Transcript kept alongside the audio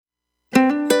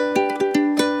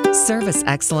Service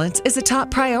excellence is a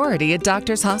top priority at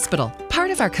Doctors Hospital.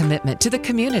 Part of our commitment to the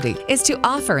community is to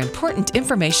offer important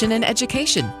information and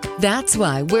education. That's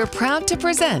why we're proud to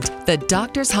present the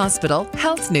Doctors Hospital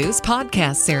Health News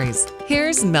Podcast Series.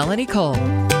 Here's Melanie Cole.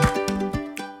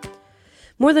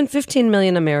 More than 15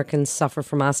 million Americans suffer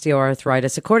from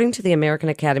osteoarthritis, according to the American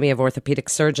Academy of Orthopedic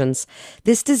Surgeons.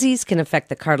 This disease can affect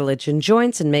the cartilage in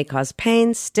joints and may cause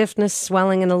pain, stiffness,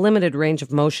 swelling, and a limited range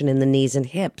of motion in the knees and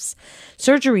hips.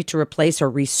 Surgery to replace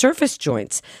or resurface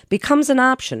joints becomes an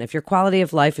option if your quality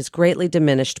of life is greatly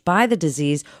diminished by the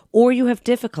disease or you have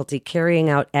difficulty carrying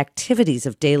out activities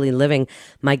of daily living.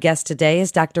 My guest today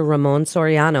is Dr. Ramon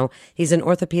Soriano. He's an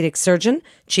orthopedic surgeon,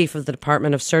 chief of the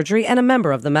Department of Surgery, and a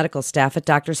member of the medical staff at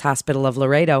Doctors Hospital of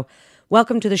Laredo.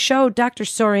 Welcome to the show, Dr.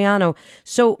 Soriano.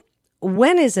 So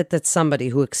when is it that somebody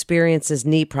who experiences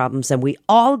knee problems, and we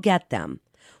all get them,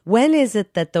 when is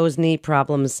it that those knee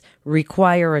problems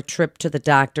require a trip to the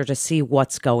doctor to see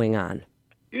what's going on?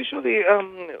 Usually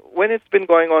when it's been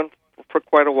going on for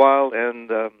quite a while and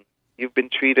you've been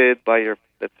treated by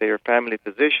let's say your family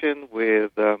physician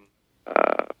with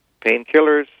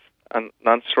painkillers,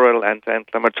 non-steroidal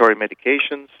anti-inflammatory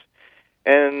medications,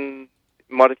 and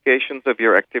modifications of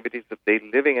your activities of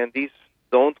daily living, and these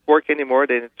don't work anymore,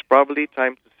 then it's probably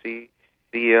time to see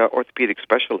the orthopedic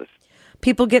specialist.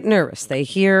 People get nervous. They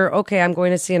hear, okay, I'm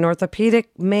going to see an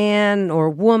orthopedic man or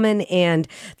woman, and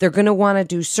they're going to want to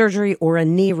do surgery or a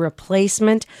knee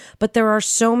replacement. But there are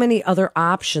so many other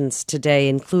options today,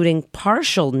 including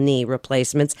partial knee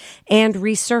replacements and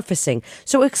resurfacing.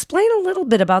 So explain a little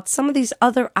bit about some of these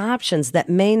other options that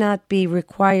may not be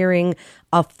requiring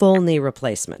a full knee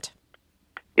replacement.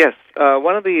 Yes,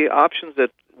 one of the options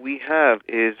that we have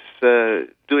is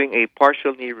doing a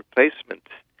partial knee replacement.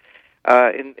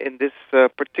 In this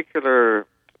particular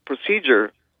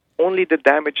procedure, only the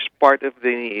damaged part of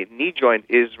the knee joint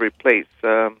is replaced,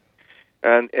 and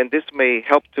this may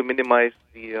help to minimize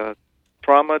the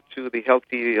trauma to the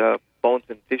healthy bones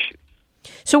and tissues.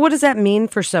 So what does that mean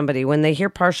for somebody when they hear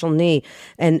partial knee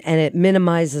and it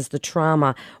minimizes the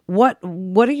trauma? What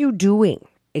are you doing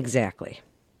exactly?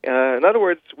 In other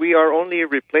words, we are only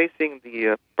replacing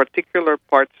the particular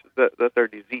parts that are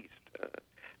diseased.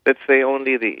 Let's say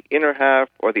only the inner half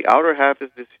or the outer half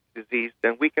is diseased,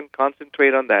 then we can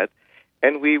concentrate on that,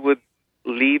 and we would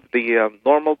leave the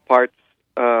normal parts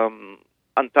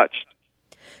untouched.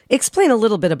 Explain a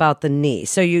little bit about the knee.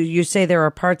 So you say there are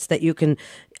parts that you can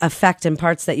affect and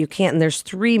parts that you can't, and there's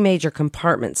three major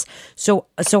compartments. So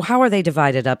how are they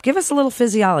divided up? Give us a little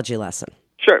physiology lesson.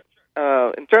 Sure.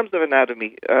 In terms of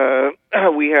anatomy,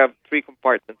 we have three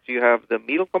compartments. You have the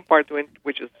medial compartment,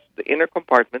 which is the inner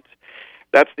compartment.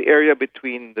 That's the area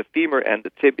between the femur and the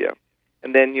tibia.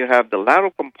 And then you have the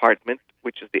lateral compartment,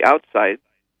 which is the outside.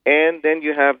 And then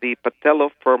you have the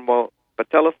patellofemoral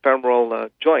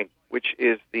joint, which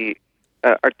is the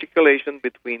articulation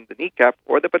between the kneecap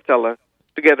or the patella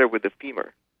together with the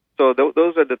femur. So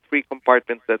those are the three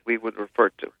compartments that we would refer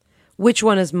to. Which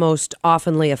one is most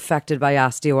oftenly affected by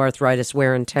osteoarthritis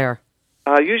wear and tear?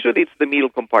 Usually it's the medial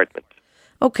compartment.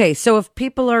 Okay, so if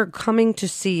people are coming to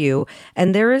see you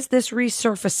and there is this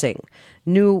resurfacing,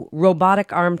 new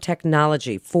robotic arm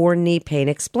technology for knee pain,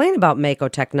 explain about Mako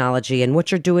technology and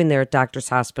what you're doing there at Doctors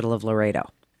Hospital of Laredo.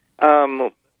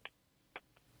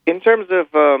 In terms of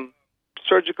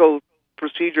surgical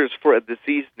procedures for a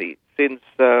diseased knee, since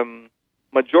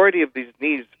majority of these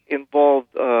knees involve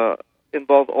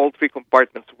all three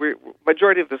compartments,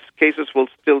 majority of the cases will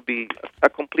still be a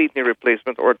complete knee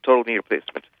replacement or a total knee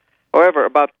replacement. However,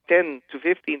 about 10 to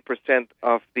 15%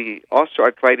 of the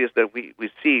osteoarthritis that we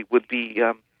see would be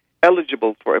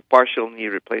eligible for a partial knee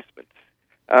replacement.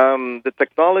 The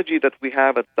technology that we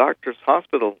have at Doctors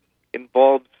Hospital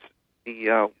involves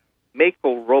the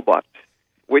Mako robot,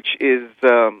 which is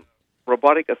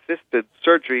robotic-assisted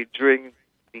surgery during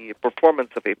the performance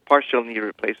of a partial knee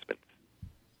replacement.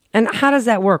 And how does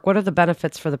that work? What are the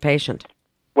benefits for the patient?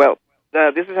 Well,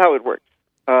 this is how it works.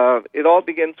 It all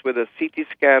begins with a CT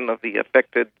scan of the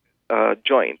affected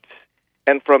joint.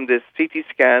 And from this CT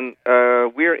scan,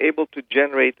 we are able to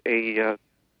generate a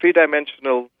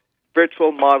three-dimensional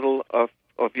virtual model of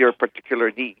your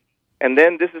particular knee. And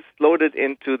then this is loaded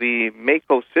into the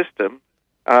Mako system,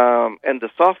 and the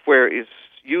software is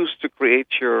used to create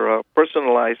your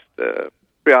personalized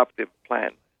preoperative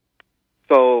plan.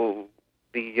 So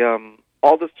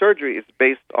all the surgery is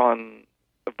based on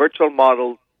a virtual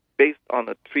model based on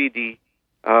a 3D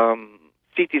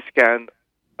CT scan,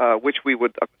 which we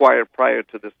would acquire prior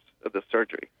to the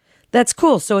surgery. That's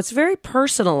cool. So it's very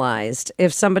personalized.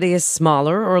 If somebody is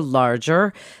smaller or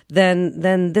larger,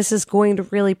 then this is going to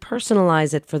really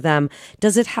personalize it for them.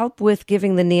 Does it help with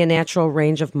giving the knee a natural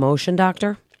range of motion,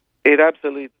 doctor? It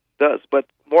absolutely does. But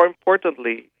more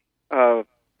importantly,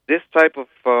 this type of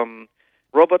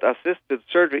robot-assisted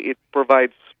surgery, it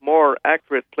provides more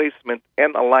accurate placement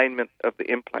and alignment of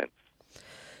the implants.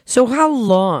 So how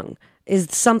long is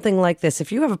something like this?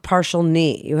 If you have a partial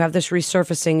knee, you have this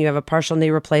resurfacing, you have a partial knee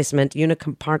replacement,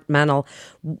 unicompartmental,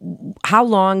 how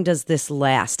long does this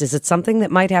last? Is it something that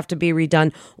might have to be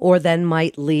redone or then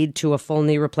might lead to a full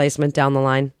knee replacement down the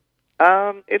line?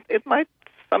 It might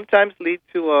sometimes lead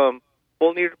to a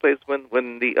full knee replacement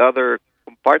when the other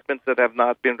compartments that have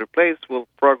not been replaced will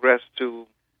progress to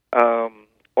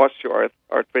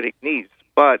osteoarthritic knees.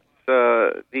 But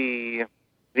these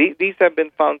have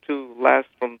been found to last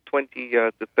from 20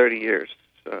 to 30 years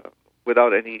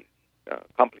without any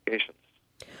complications.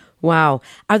 Wow.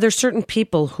 Are there certain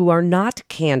people who are not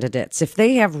candidates? If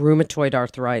they have rheumatoid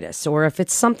arthritis or if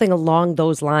it's something along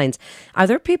those lines, are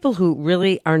there people who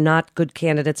really are not good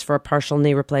candidates for a partial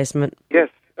knee replacement? Yes,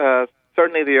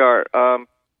 certainly they are.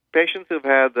 Patients who've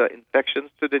had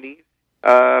infections to the knees,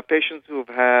 patients who've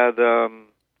had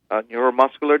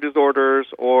neuromuscular disorders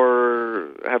or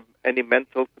have any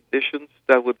mental conditions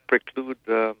that would preclude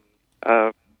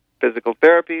physical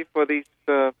therapy for these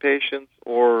patients,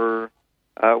 or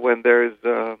when there is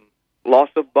loss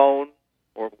of bone,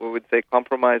 or we would say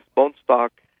compromised bone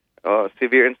stock,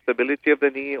 severe instability of the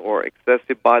knee, or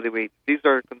excessive body weight. These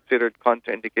are considered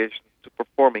contraindications to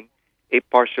performing a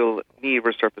partial knee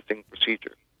resurfacing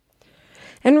procedure.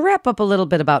 And wrap up a little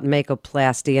bit about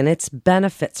Makoplasty and its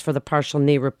benefits for the partial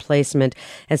knee replacement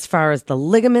as far as the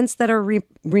ligaments that are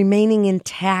remaining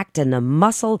intact and the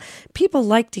muscle. People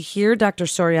like to hear, Dr.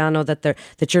 Soriano,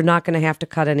 that you're not going to have to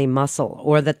cut any muscle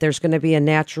or that there's going to be a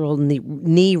natural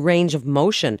knee range of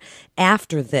motion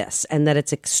after this and that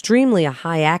it's extremely a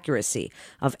high accuracy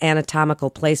of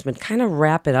anatomical placement. Kind of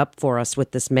wrap it up for us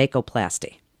with this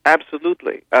Makoplasty.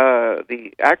 Absolutely.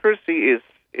 The accuracy is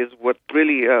what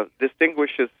really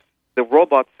distinguishes the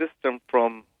robot system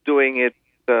from doing it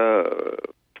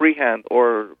freehand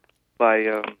or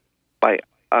by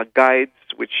guides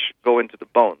which go into the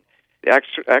bone. The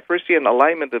accuracy and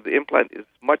alignment of the implant is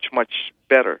much, much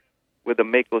better with the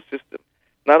Mako system.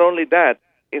 Not only that,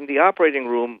 in the operating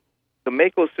room, the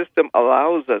Mako system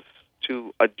allows us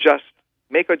to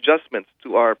make adjustments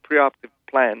to our preoperative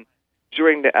plan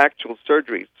during the actual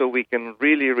surgery, so we can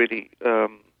really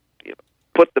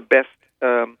put the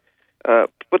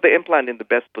implant in the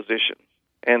best position,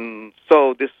 and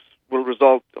so this will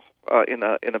result in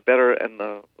a better and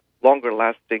longer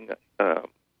lasting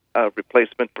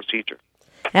replacement procedure.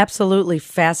 Absolutely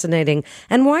fascinating.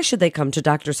 And why should they come to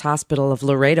Doctors Hospital of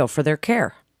Laredo for their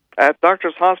care? At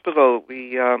Doctors Hospital,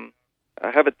 we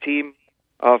have a team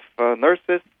of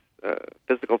nurses,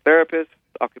 physical therapists,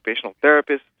 occupational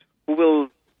therapists, who will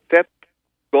set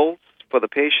goals for the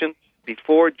patient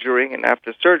before, during, and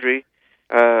after surgery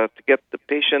to get the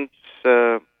patients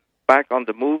back on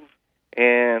the move.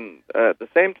 And at the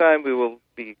same time, we will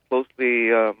be closely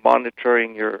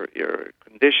monitoring your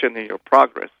condition and your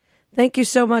progress. Thank you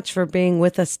so much for being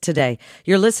with us today.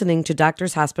 You're listening to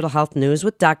Doctors Hospital Health News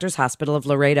with Doctors Hospital of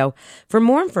Laredo. For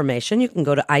more information, you can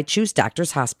go to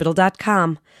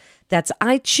iChooseDoctorsHospital.com. That's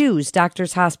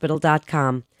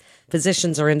iChooseDoctorsHospital.com.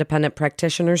 Physicians are independent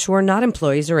practitioners who are not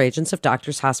employees or agents of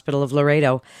Doctors Hospital of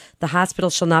Laredo. The hospital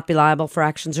shall not be liable for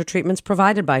actions or treatments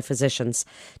provided by physicians.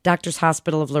 Doctors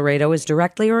Hospital of Laredo is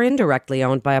directly or indirectly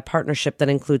owned by a partnership that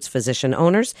includes physician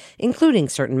owners, including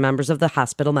certain members of the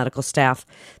hospital medical staff.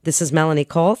 This is Melanie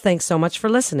Cole. Thanks so much for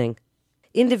listening.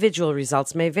 Individual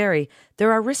results may vary.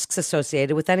 There are risks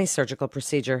associated with any surgical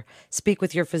procedure. Speak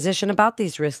with your physician about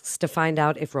these risks to find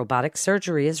out if robotic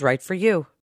surgery is right for you.